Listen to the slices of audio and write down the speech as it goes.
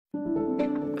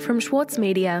From Schwartz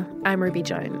Media, I'm Ruby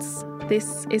Jones.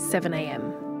 This is 7am.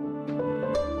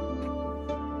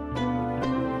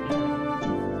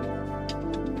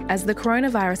 As the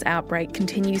coronavirus outbreak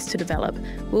continues to develop,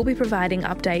 we'll be providing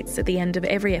updates at the end of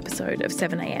every episode of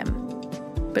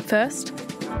 7am. But first,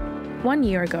 1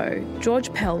 year ago,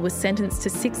 George Pell was sentenced to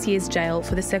 6 years jail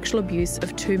for the sexual abuse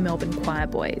of 2 Melbourne choir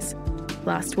boys.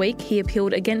 Last week, he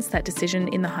appealed against that decision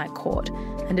in the High Court,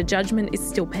 and a judgment is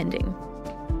still pending.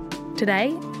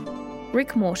 Today,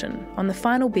 Rick Morton on the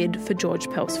final bid for George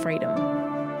Pell's freedom.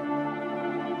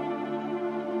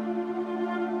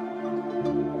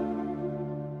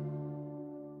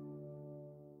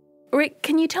 Rick,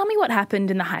 can you tell me what happened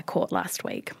in the High Court last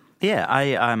week? Yeah,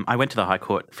 I went to the High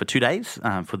Court for 2 days,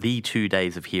 for the 2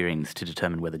 days of hearings to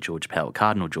determine whether George Pell,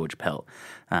 Cardinal George Pell,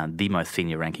 the most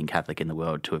senior ranking Catholic in the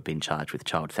world to have been charged with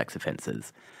child sex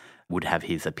offences, would have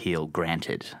his appeal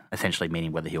granted, essentially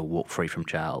meaning whether he'll walk free from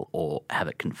jail or have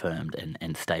it confirmed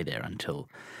and stay there until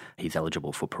he's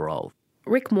eligible for parole.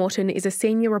 Rick Morton is a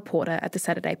senior reporter at the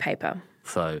Saturday paper.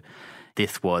 So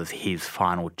this was his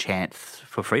final chance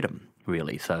for freedom,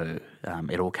 really. So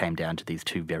it all came down to these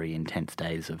 2 very intense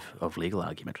days of legal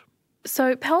argument.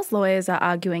 So Pell's lawyers are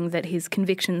arguing that his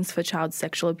convictions for child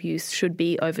sexual abuse should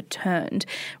be overturned.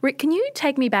 Rick, can you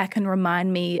take me back and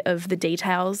remind me of the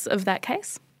details of that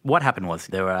case? What happened was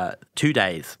there were 2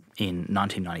 days in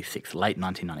 1996, late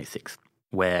 1996,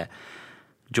 where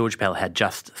George Pell had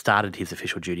just started his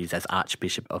official duties as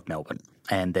Archbishop of Melbourne.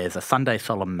 And there's a Sunday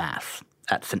solemn mass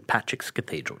at St Patrick's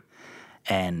Cathedral.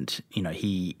 And,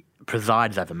 he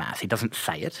presides over Mass. He doesn't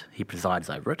say it, he presides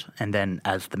over it. And then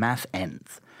as the Mass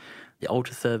ends, the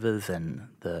altar servers and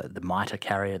the mitre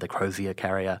carrier, the crozier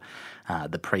carrier,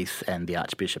 the priests and the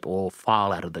Archbishop all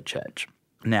file out of the church.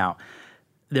 Now,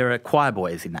 there are choir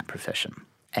boys in that procession,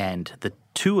 and the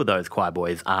 2 of those choir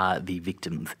boys are the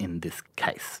victims in this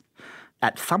case.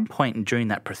 At some point during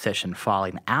that procession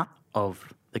filing out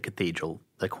of the cathedral,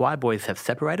 the choir boys have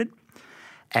separated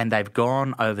and they've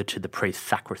gone over to the priest's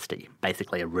sacristy,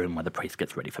 basically a room where the priest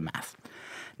gets ready for Mass.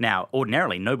 Now,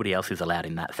 ordinarily, nobody else is allowed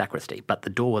in that sacristy, but the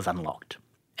door was unlocked.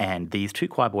 And these 2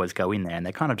 choir boys go in there and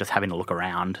they're kind of just having a look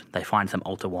around. They find some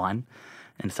altar wine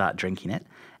and start drinking it.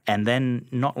 And then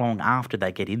not long after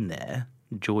they get in there,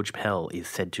 George Pell is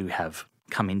said to have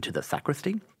come into the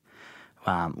sacristy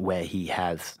where he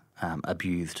has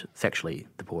abused sexually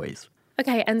the boys.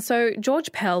 Okay, and so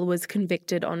George Pell was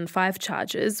convicted on 5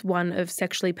 charges, 1 of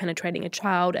sexually penetrating a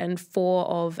child and 4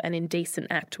 of an indecent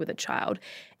act with a child.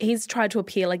 He's tried to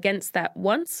appeal against that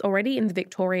once already in the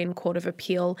Victorian Court of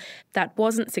Appeal. That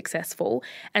wasn't successful,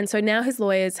 and so now his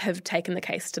lawyers have taken the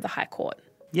case to the High Court.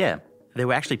 Yeah, there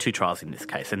were actually 2 trials in this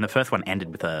case, and the first one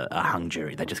ended with a hung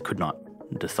jury. They just could not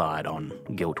decide on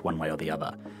guilt one way or the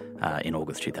other in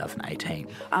August 2018.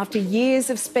 After years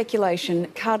of speculation,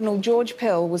 Cardinal George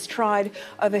Pell was tried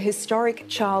over historic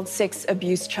child sex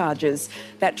abuse charges.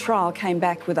 That trial came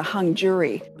back with a hung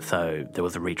jury. So there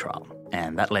was a retrial,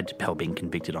 and that led to Pell being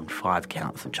convicted on 5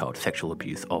 counts of child sexual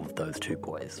abuse of those 2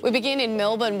 boys. We begin in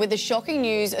Melbourne with the shocking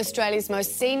news. Australia's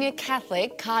most senior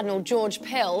Catholic, Cardinal George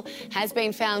Pell, has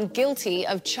been found guilty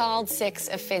of child sex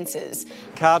offences.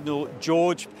 Cardinal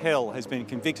George Pell has been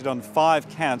convicted on 5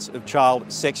 counts of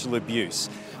child sexual abuse.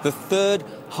 The 3rd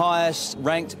highest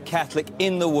ranked Catholic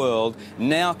in the world,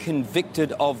 now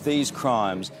convicted of these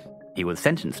crimes. He was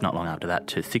sentenced not long after that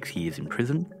to 6 years in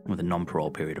prison with a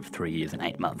non-parole period of 3 years and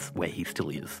 8 months, where he still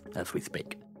is as we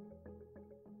speak.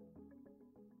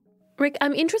 Rick,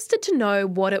 I'm interested to know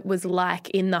what it was like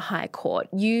in the High Court.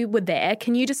 You were there.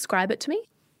 Can you describe it to me?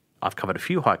 I've covered a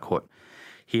few High Court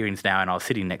hearings now, and I was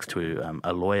sitting next to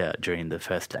a lawyer during the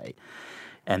first day.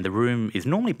 And the room is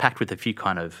normally packed with a few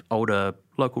kind of older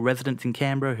local residents in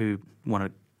Canberra who want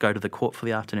to go to the court for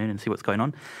the afternoon and see what's going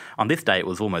on. On this day, it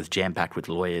was almost jam-packed with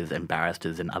lawyers and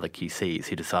barristers and other QCs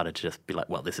who decided to just be like,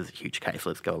 well, this is a huge case,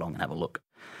 let's go along and have a look.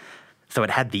 So it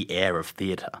had the air of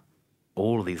theatre.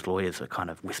 All of these lawyers are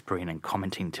kind of whispering and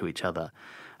commenting to each other.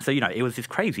 So, it was this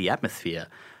crazy atmosphere,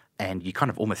 and you kind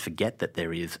of almost forget that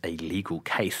there is a legal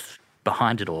case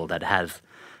behind it all that has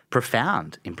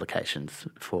profound implications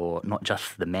for not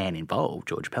just the man involved,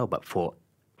 George Pell, but for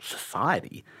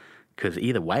society. Because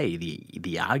either way,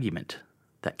 the argument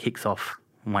that kicks off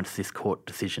once this court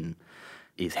decision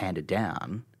is handed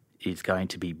down is going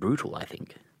to be brutal, I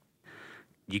think.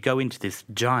 You go into this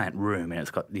giant room and it's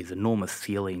got these enormous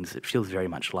ceilings. It feels very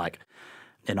much like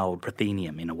an old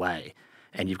Protheneum in a way.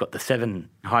 And you've got the 7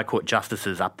 High Court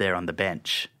justices up there on the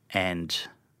bench and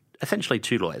essentially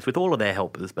 2 lawyers with all of their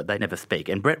helpers, but they never speak.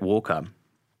 And Brett Walker,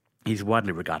 he's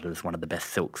widely regarded as one of the best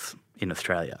silks in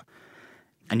Australia.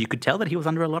 And you could tell that he was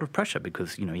under a lot of pressure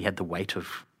because, he had the weight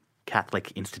of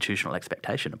Catholic institutional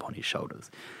expectation upon his shoulders.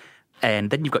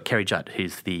 And then you've got Kerry Judd,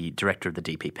 who's the director of the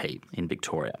DPP in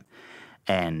Victoria.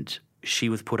 And she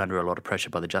was put under a lot of pressure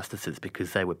by the justices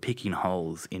because they were picking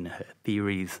holes in her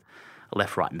theories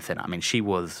left, right and centre. I mean, she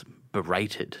was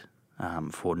berated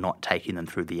for not taking them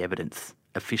through the evidence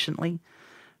efficiently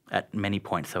at many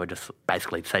points. So I just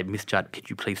basically say, Miss Judd, could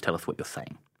you please tell us what you're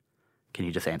saying? Can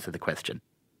you just answer the question?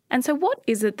 And so what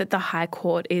is it that the High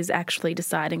Court is actually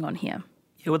deciding on here?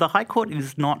 Yeah, well, the High Court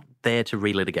is not there to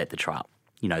relitigate the trial.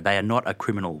 They are not a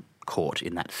criminal court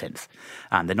in that sense.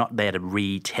 They're not there to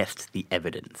retest the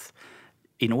evidence.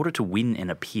 In order to win an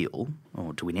appeal,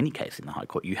 or to win any case in the High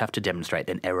Court, you have to demonstrate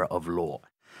an error of law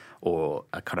or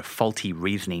a kind of faulty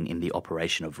reasoning in the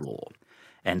operation of law.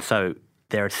 And so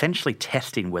they're essentially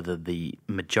testing whether the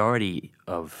majority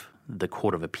of the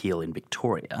Court of Appeal in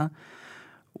Victoria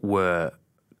were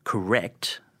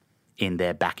correct in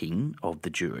their backing of the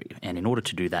jury. And in order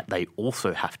to do that, they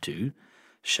also have to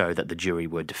show that the jury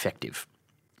were defective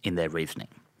in their reasoning.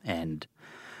 And,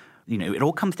 it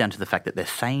all comes down to the fact that they're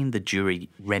saying the jury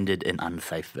rendered an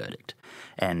unsafe verdict.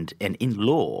 And in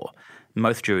law,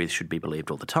 most juries should be believed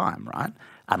all the time, right?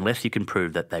 Unless you can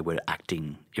prove that they were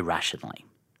acting irrationally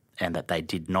and that they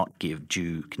did not give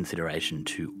due consideration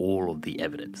to all of the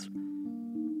evidence.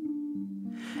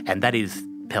 And that is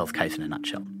Pell's case in a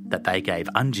nutshell, that they gave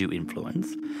undue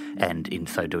influence, and in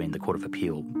so doing the Court of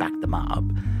Appeal backed them up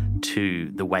to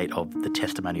the weight of the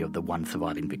testimony of the one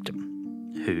surviving victim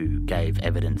who gave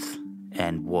evidence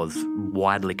and was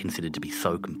widely considered to be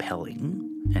so compelling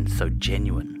and so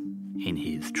genuine in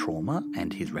his trauma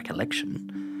and his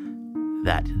recollection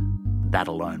that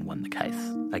alone won the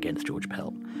case against George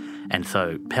Pell. And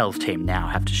so Pell's team now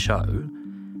have to show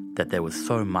that there was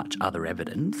so much other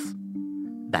evidence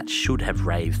that should have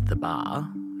raised the bar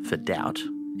for doubt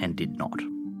and did not.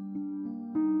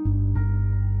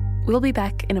 We'll be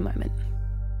back in a moment.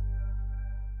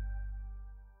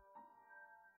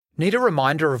 Need a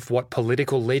reminder of what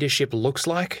political leadership looks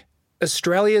like?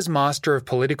 Australia's master of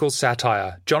political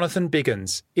satire, Jonathan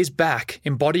Biggins, is back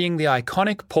embodying the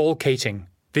iconic Paul Keating,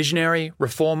 visionary,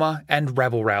 reformer and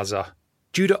rabble-rouser.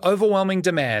 Due to overwhelming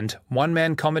demand,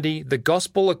 one-man comedy The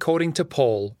Gospel According to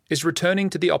Paul is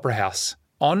returning to the Opera House,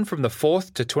 on from the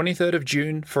 4th to 23rd of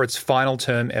June for its final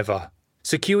term ever.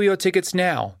 Secure your tickets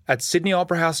now at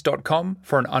sydneyoperahouse.com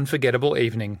for an unforgettable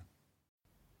evening.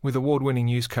 With award-winning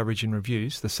news coverage and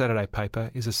reviews, The Saturday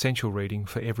Paper is essential reading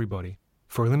for everybody.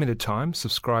 For a limited time,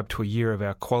 subscribe to a year of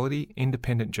our quality,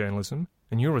 independent journalism,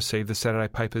 and you'll receive The Saturday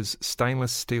Paper's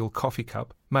stainless steel coffee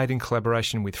cup, made in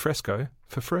collaboration with Fresco,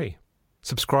 for free.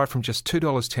 Subscribe from just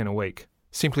 $2.10 a week.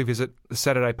 Simply visit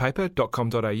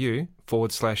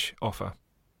thesaturdaypaper.com.au/offer.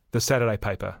 The Saturday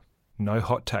Paper. No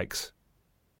hot takes.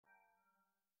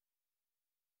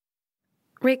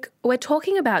 Rick, we're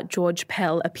talking about George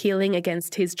Pell appealing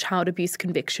against his child abuse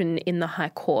conviction in the High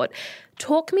Court.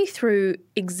 Talk me through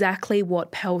exactly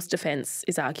what Pell's defence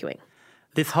is arguing.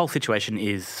 This whole situation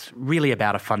is really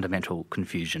about a fundamental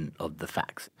confusion of the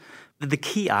facts. The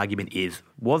key argument is,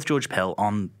 was George Pell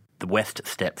on the West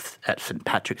Steps at St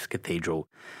Patrick's Cathedral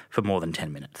for more than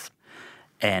 10 minutes?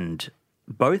 And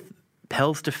both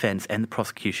Pell's defence and the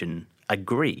prosecution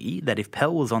agree that if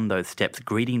Pell was on those steps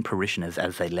greeting parishioners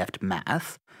as they left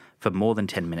Mass for more than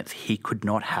 10 minutes, he could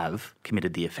not have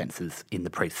committed the offences in the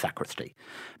priest's sacristy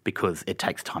because it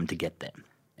takes time to get there.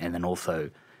 And then also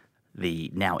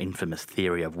the now infamous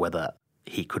theory of whether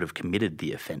he could have committed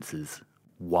the offences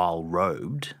while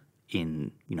robed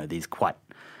in, these quite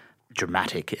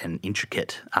dramatic and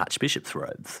intricate archbishop's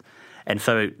robes. And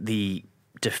so the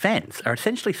defence are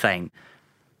essentially saying,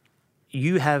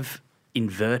 you have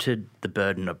inverted the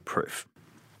burden of proof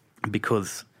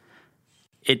because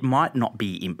it might not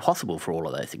be impossible for all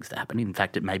of those things to happen. In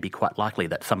fact, it may be quite likely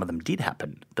that some of them did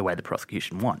happen the way the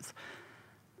prosecution wants.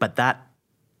 But that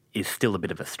is still a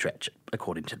bit of a stretch,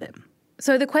 according to them.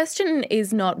 So the question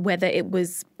is not whether it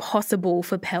was possible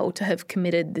for Pell to have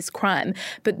committed this crime,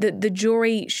 but that the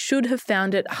jury should have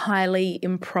found it highly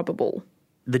improbable.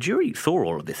 The jury saw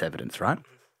all of this evidence, right?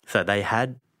 So they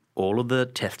had all of the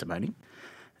testimony.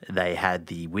 They had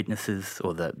the witnesses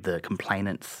or the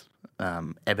complainant's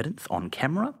evidence on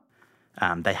camera.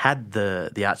 They had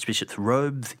the Archbishop's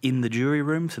robes in the jury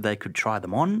room so they could try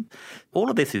them on.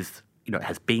 All of this is,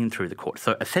 has been through the court.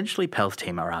 So essentially Pell's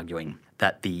team are arguing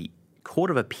that the Court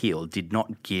of Appeal did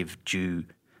not give due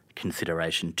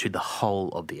consideration to the whole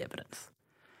of the evidence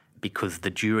because the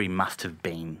jury must have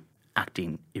been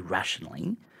acting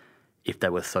irrationally if they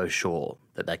were so sure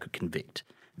that they could convict.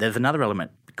 There's another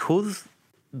element. Because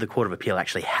the Court of Appeal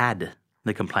actually had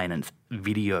the complainant's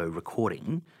video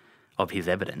recording of his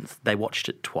evidence, they watched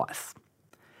it twice.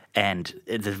 And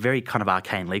it's a very kind of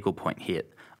arcane legal point here.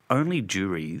 Only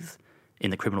juries in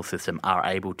the criminal system are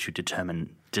able to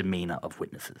determine demeanour of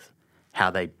witnesses, how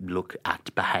they look,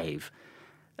 act, behave,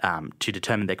 to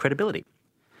determine their credibility.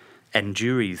 And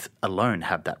juries alone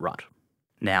have that right.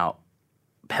 Now,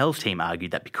 Pell's team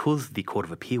argued that because the Court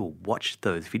of Appeal watched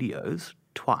those videos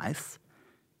twice,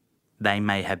 they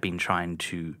may have been trying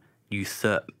to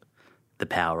usurp the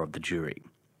power of the jury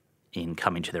in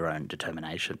coming to their own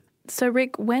determination. So,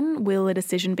 Rick, when will a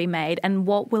decision be made and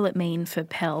what will it mean for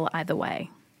Pell either way?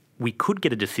 We could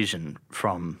get a decision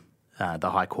from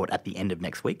the High Court at the end of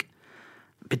next week,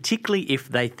 particularly if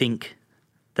they think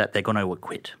that they're going to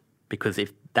acquit. Because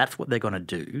if that's what they're going to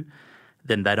do,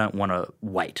 then they don't want to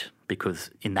wait, because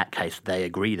in that case they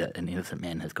agree that an innocent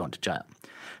man has gone to jail.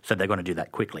 So they're going to do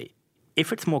that quickly.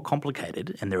 If it's more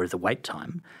complicated and there is a wait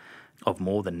time of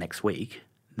more than next week,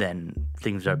 then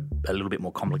things are a little bit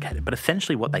more complicated. But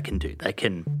essentially what they can do, they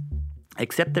can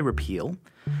accept their appeal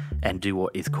and do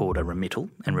what is called a remittal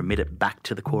and remit it back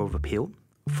to the Court of Appeal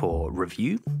for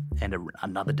review and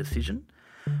another decision.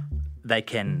 They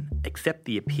can accept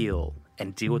the appeal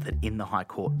and deal with it in the High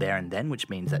Court there and then, which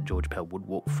means that George Pell would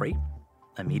walk free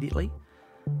immediately,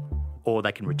 or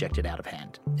they can reject it out of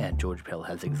hand. And George Pell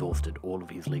has exhausted all of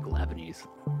his legal avenues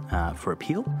for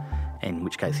appeal, in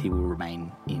which case he will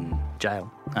remain in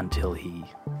jail until he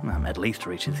at least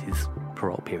reaches his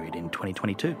parole period in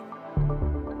 2022.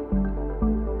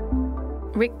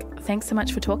 Rick, thanks so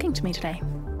much for talking to me today.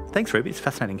 Thanks, Ruby. It's a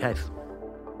fascinating case.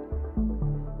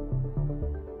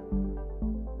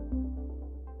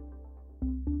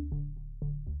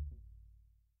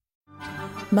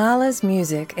 Mahler's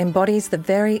music embodies the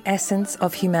very essence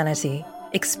of humanity.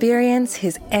 Experience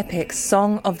his epic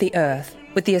Song of the Earth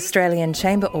with the Australian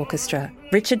Chamber Orchestra,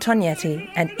 Richard Tognetti,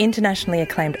 and internationally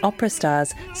acclaimed opera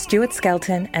stars Stuart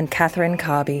Skelton and Catherine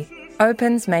Carby.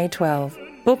 Opens May 12.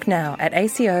 Book now at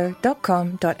aco.com.au.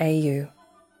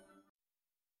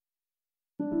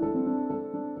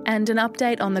 And an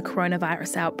update on the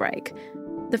coronavirus outbreak.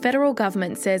 The federal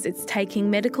government says it's taking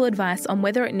medical advice on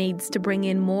whether it needs to bring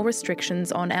in more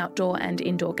restrictions on outdoor and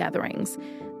indoor gatherings.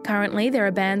 Currently, there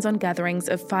are bans on gatherings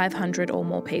of 500 or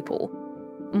more people.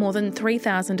 More than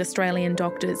 3,000 Australian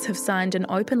doctors have signed an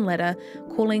open letter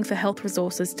calling for health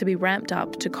resources to be ramped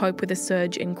up to cope with a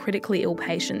surge in critically ill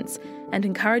patients and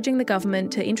encouraging the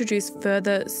government to introduce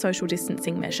further social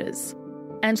distancing measures.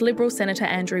 And Liberal Senator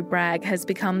Andrew Bragg has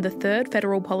become the third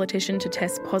federal politician to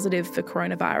test positive for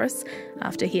coronavirus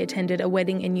after he attended a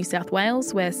wedding in New South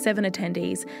Wales where 7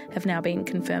 attendees have now been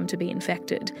confirmed to be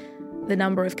infected. The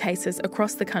number of cases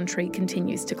across the country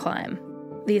continues to climb.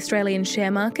 The Australian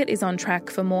share market is on track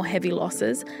for more heavy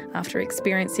losses after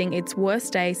experiencing its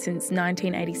worst day since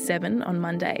 1987 on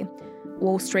Monday.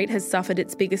 Wall Street has suffered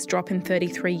its biggest drop in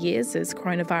 33 years as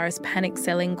coronavirus panic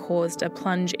selling caused a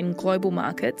plunge in global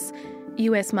markets.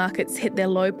 US markets hit their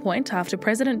low point after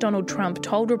President Donald Trump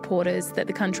told reporters that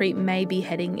the country may be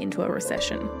heading into a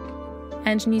recession.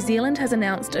 And New Zealand has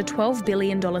announced a $12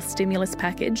 billion stimulus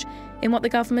package in what the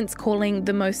government's calling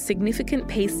the most significant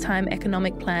peacetime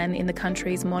economic plan in the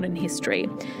country's modern history.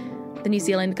 The New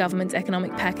Zealand government's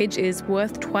economic package is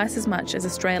worth twice as much as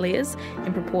Australia's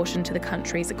in proportion to the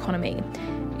country's economy.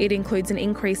 It includes an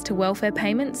increase to welfare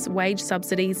payments, wage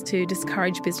subsidies to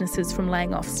discourage businesses from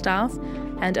laying off staff,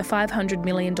 and a $500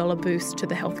 million boost to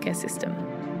the healthcare system.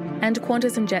 And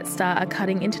Qantas and Jetstar are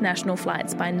cutting international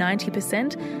flights by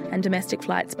 90% and domestic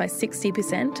flights by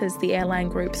 60% as the airline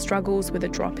group struggles with a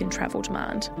drop in travel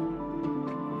demand.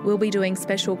 We'll be doing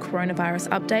special coronavirus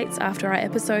updates after our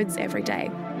episodes every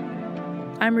day.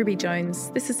 I'm Ruby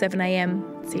Jones. This is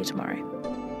 7am. See you tomorrow.